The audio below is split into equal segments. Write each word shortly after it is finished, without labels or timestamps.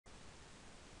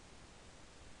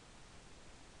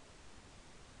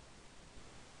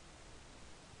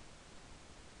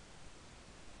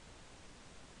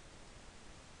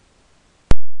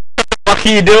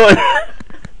fuck are you doing?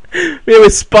 Me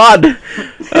with Spud.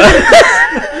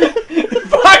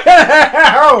 Fucking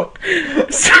hell!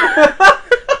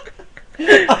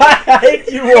 I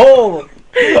hate you all.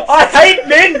 I hate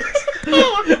mint.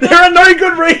 There are no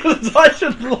good reasons I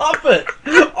should love it.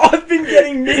 I've been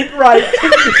getting mint raped for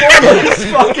almost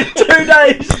fucking 2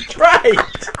 days straight.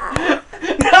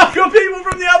 Now I've got people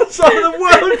from the other side of the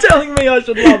world telling me I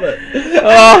should love it.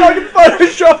 Fucking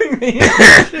photoshopping me.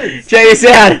 Check this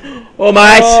out. Oh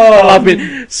mate, I love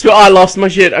it. So I lost my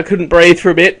shit. I couldn't breathe for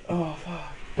a bit. Oh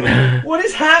fuck. What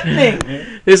is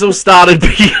happening? This all started.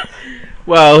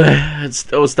 Well,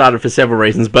 it all started for several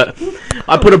reasons, but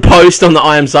I put a post on the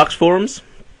I Am Sucks forums.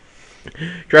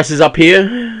 Dresses up here.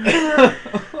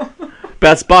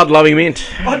 About Spud loving mint.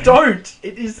 I don't.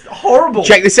 It is horrible.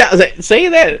 Check this out. See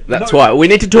that? That's why. We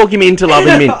need to talk him into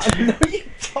loving mint. No, you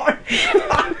don't.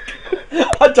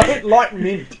 I don't like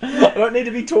mint. I don't need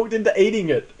to be talked into eating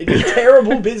it. It is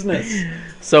terrible business.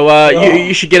 So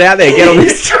you should get out there. Get on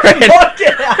this trend. Not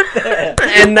get out there.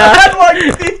 And I had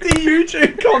like 50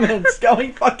 YouTube comments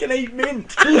going fucking eat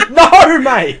mint. No,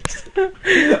 mate.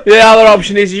 The other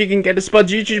option is you can get a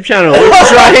Spud's YouTube channel.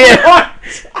 It's right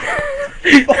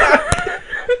here.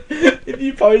 If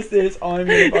you post this, I'm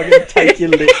gonna fucking take your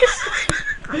lips.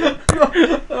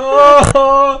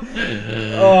 Oh.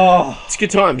 It's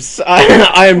good times.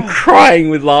 I am crying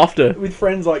with laughter. With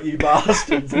friends like you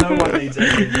bastards, no one needs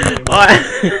anything anymore.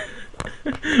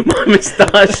 My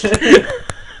moustache.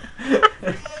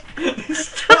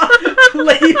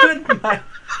 Leave it, mate.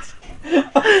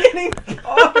 I'm getting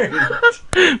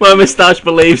boned. My moustache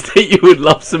believes that you would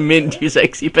love some mint, you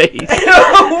sexy beast.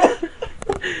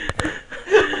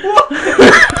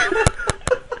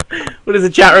 What has the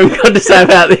chat room got to say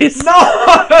about this? No!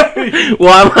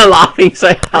 Why am I laughing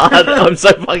so hard? I'm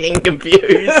so fucking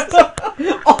confused.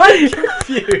 I'm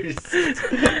confused. We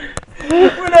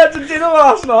went out to dinner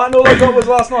last night and all I got was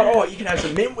last night, oh, you can have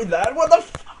some mint with that. What the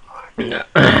fuck?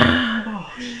 Oh,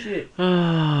 shit.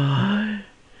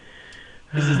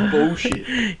 This is bullshit.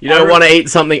 You don't want to eat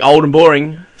something old and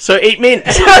boring, so eat mint.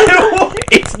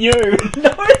 It's new.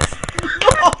 No, it's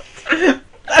not.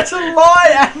 That's a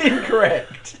lie and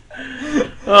incorrect.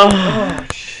 Oh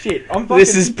shit!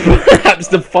 This is perhaps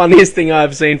the funniest thing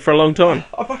I've seen for a long time.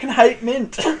 I fucking hate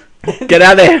mint. Get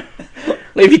out there.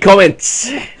 Leave your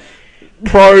comments.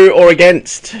 Pro or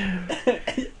against.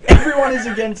 Everyone is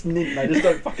against mint. They just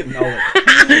don't fucking know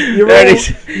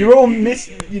it.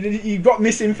 You've got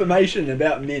misinformation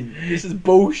about mint. This is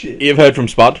bullshit. You've heard from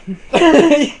Spud.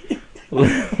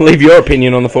 Leave your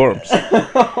opinion on the forums,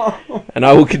 and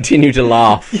I will continue to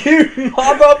laugh. You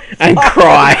mother and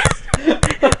cry.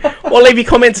 Or leave your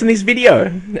comments in this video,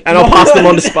 and I'll pass them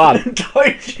on to Spud.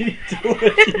 Don't you do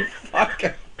it, you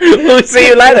fucker. We'll see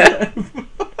you later.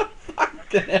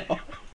 Fucking hell.